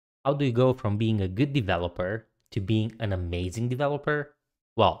How do you go from being a good developer to being an amazing developer?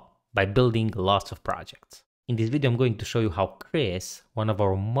 Well, by building lots of projects. In this video, I'm going to show you how Chris, one of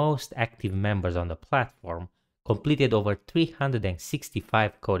our most active members on the platform, completed over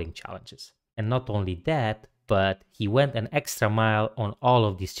 365 coding challenges. And not only that, but he went an extra mile on all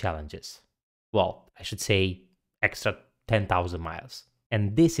of these challenges. Well, I should say extra 10,000 miles.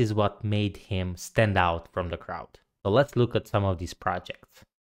 And this is what made him stand out from the crowd. So let's look at some of these projects.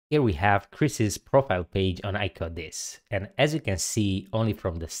 Here we have Chris's profile page on iCodeThis, and as you can see only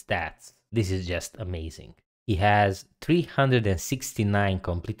from the stats, this is just amazing. He has 369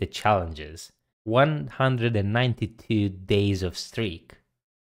 completed challenges, 192 days of streak,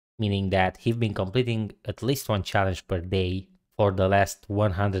 meaning that he's been completing at least one challenge per day for the last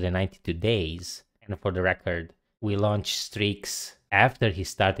 192 days. And for the record, we launched streaks after he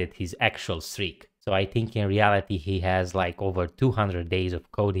started his actual streak. So I think in reality, he has like over 200 days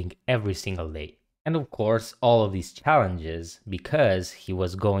of coding every single day. And of course, all of these challenges, because he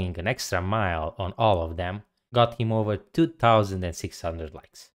was going an extra mile on all of them, got him over 2,600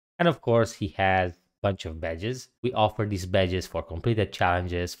 likes. And of course, he has a bunch of badges. We offer these badges for completed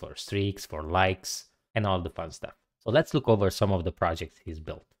challenges, for streaks, for likes, and all the fun stuff. So let's look over some of the projects he's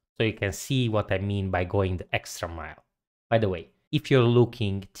built, so you can see what I mean by going the extra mile. By the way, if you're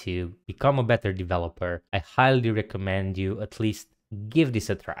looking to become a better developer, I highly recommend you at least give this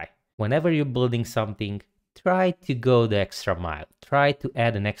a try. Whenever you're building something, try to go the extra mile. Try to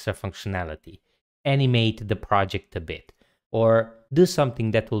add an extra functionality, animate the project a bit, or do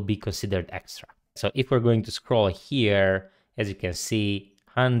something that will be considered extra. So if we're going to scroll here, as you can see,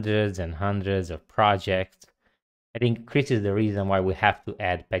 hundreds and hundreds of projects. I think Chris is the reason why we have to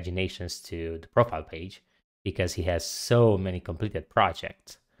add paginations to the profile page, because he has so many completed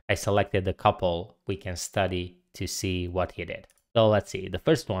projects. I selected a couple we can study to see what he did. So let's see, the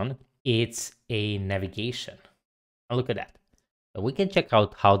first one, it's a navigation. Now look at that. So we can check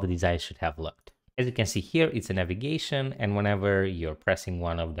out how the design should have looked. As you can see here, it's a navigation, and whenever you're pressing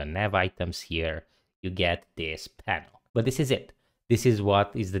one of the nav items here, you get this panel. But this is it. This is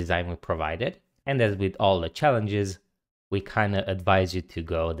what is the design we provided. And as with all the challenges, we kind of advise you to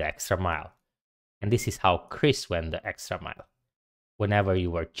go the extra mile. And this is how Chris went the extra mile. Whenever you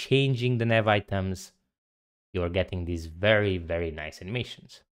were changing the nav items, you are getting these very, very nice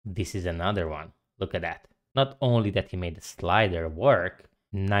animations. This is another one. Look at that. Not only that he made the slider work,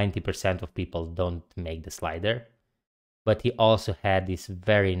 90% of people don't make the slider, but he also had this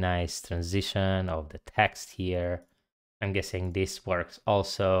very nice transition of the text here. I'm guessing this works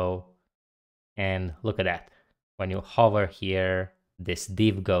also. And look at that. When you hover here, this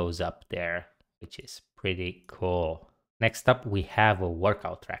div goes up there, which is pretty cool. Next up, we have a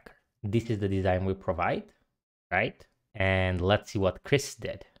workout tracker. This is the design we provide, right? And let's see what Chris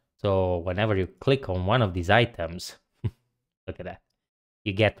did. So whenever you click on one of these items, look at that,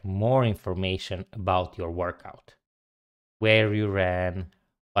 you get more information about your workout. Where you ran,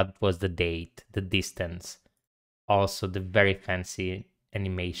 what was the date, the distance, also the very fancy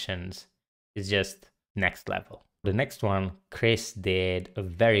animations. Is just next level. The next one, Chris did a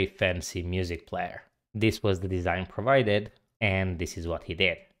very fancy music player. This was the design provided, and this is what he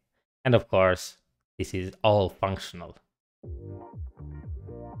did. And of course, this is all functional.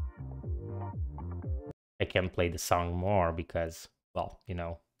 I can play the song more because, well, you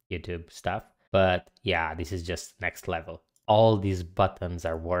know, YouTube stuff. But yeah, this is just next level. All these buttons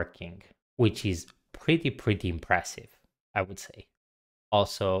are working, which is pretty impressive, I would say.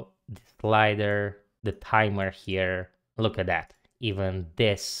 Also, the slider, the timer here, look at that. Even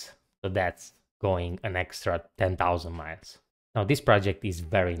this, so that's going an extra 10,000 miles. Now, this project is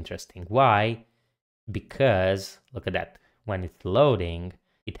very interesting. Why? Because, look at that. When it's loading,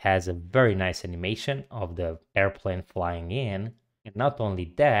 it has a very nice animation of the airplane flying in. And not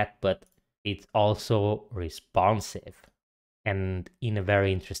only that, but it's also responsive and in a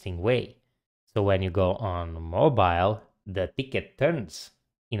very interesting way. So when you go on mobile, the ticket turns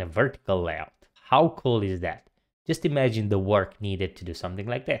in a vertical layout. How cool is that? Just imagine the work needed to do something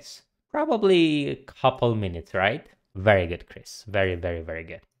like this. Probably a couple minutes, right? Very good, Chris. Very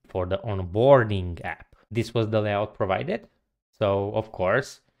good. For the onboarding app, this was the layout provided. So of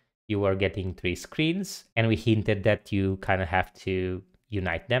course, you were getting 3 screens, and we hinted that you kind of have to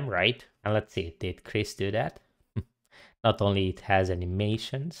unite them, right? And let's see, did Chris do that? Not only it has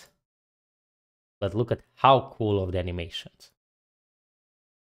animations, but look at how cool of the animations.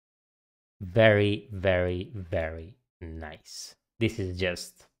 Very nice. This is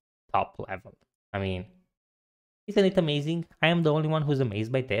just top level. I mean, isn't it amazing? I am the only one who's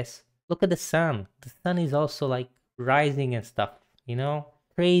amazed by this. Look at the sun. The sun is also like rising and stuff, you know?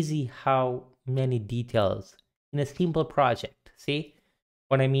 crazy how many details in a simple project. See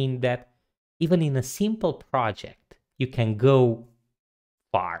what I mean? That even in a simple project, you can go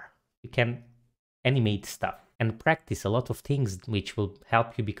far. You can animate stuff and practice a lot of things which will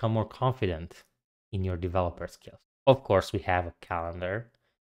help you become more confident in your developer skills. Of course, we have a calendar,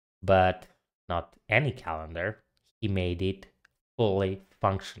 but not any calendar. He made it fully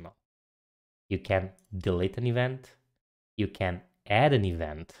functional. You can delete an event, you can add an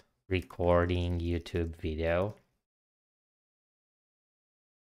event, recording YouTube video.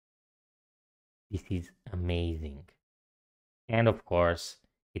 This is amazing. And of course,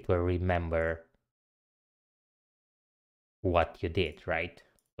 it will remember what you did, right?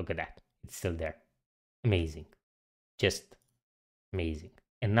 Look at that. It's still there. Amazing. Just amazing.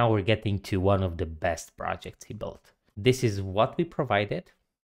 And now we're getting to one of the best projects he built. This is what we provided.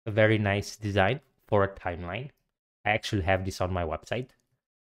 A very nice design for a timeline. I actually have this on my website.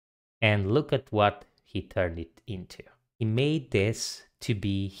 And look at what he turned it into. He made this to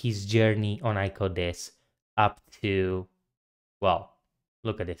be his journey on iCodeThis up to, well,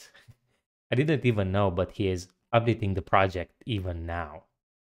 look at this. I didn't even know, but he is updating the project even now.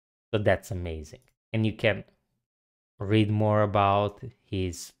 So that's amazing. And you can read more about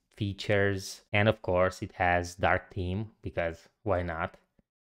his features. And of course, it has dark theme, because why not?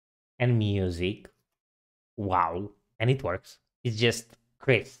 And music. Wow. And it works. It's just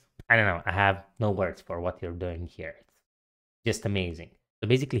Chris. I don't know. I have no words for what you're doing here. It's just amazing. So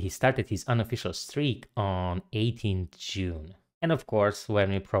basically, he started his unofficial streak on 18th June. And of course,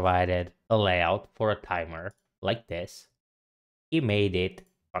 when we provided a layout for a timer like this, he made it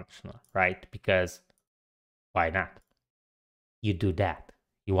functional, right? Because why not? You do that.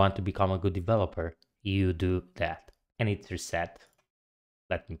 You want to become a good developer, you do that. And it's reset.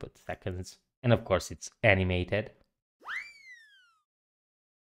 Let me put seconds. And of course, it's animated.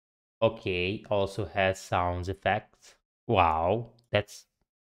 Okay, also has sounds effects. Wow, that's,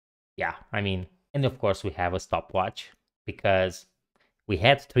 yeah, I mean, and of course we have a stopwatch because we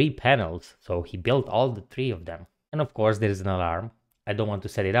had 3 panels, so he built all the 3 of them. And of course there's an alarm. I don't want to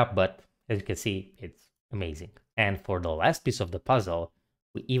set it up, but as you can see, it's amazing. And for the last piece of the puzzle,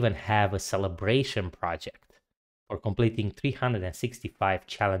 we even have a celebration project for completing 365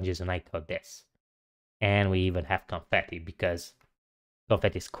 challenges on iCodeThis. And we even have confetti because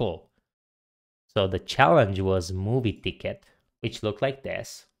confetti is cool. So the challenge was movie ticket, which looked like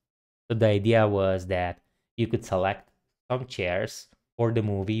this. So the idea was that you could select some chairs for the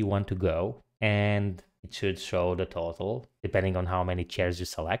movie you want to go, and it should show the total depending on how many chairs you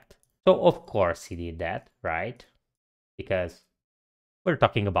select. So of course he did that, right? Because we're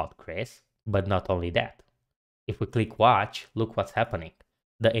talking about Chris, but not only that. If we click watch, look what's happening.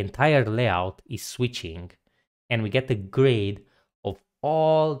 The entire layout is switching and we get the grade of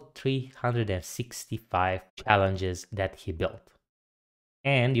all 365 challenges that he built.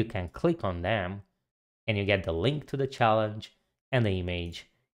 And you can click on them and you get the link to the challenge and the image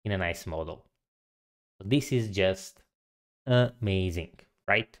in a nice model. So this is just amazing,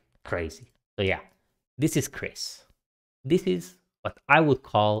 right? Crazy. So yeah, this is Chris. This is what I would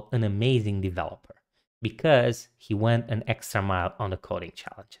call an amazing developer because he went an extra mile on the coding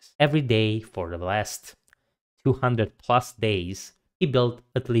challenges. Every day for the last 200 plus days, he built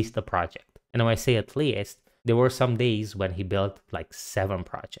at least a project. And when I say at least, there were some days when he built like 7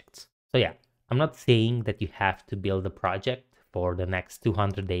 projects. So yeah, I'm not saying that you have to build a project for the next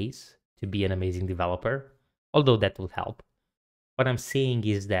 200 days to be an amazing developer, although that will help. What I'm saying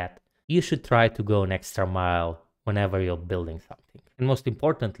is that you should try to go an extra mile whenever you're building something. And most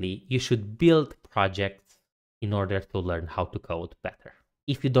importantly, you should build projects in order to learn how to code better.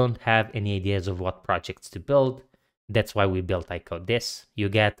 If you don't have any ideas of what projects to build, that's why we built iCodeThis. You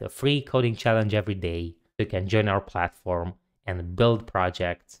get a free coding challenge every day. You can join our platform and build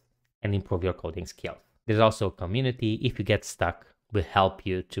projects and improve your coding skills. There's also a community. If you get stuck, we'll help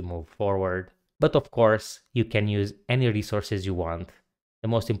you to move forward. But of course, you can use any resources you want. The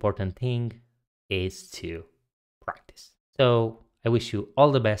most important thing is to practice. So I wish you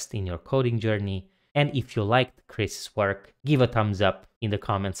all the best in your coding journey. And if you liked Chris's work, give a thumbs up in the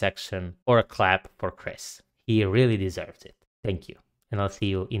comment section or a clap for Chris. He really deserves it. Thank you. And I'll see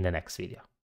you in the next video.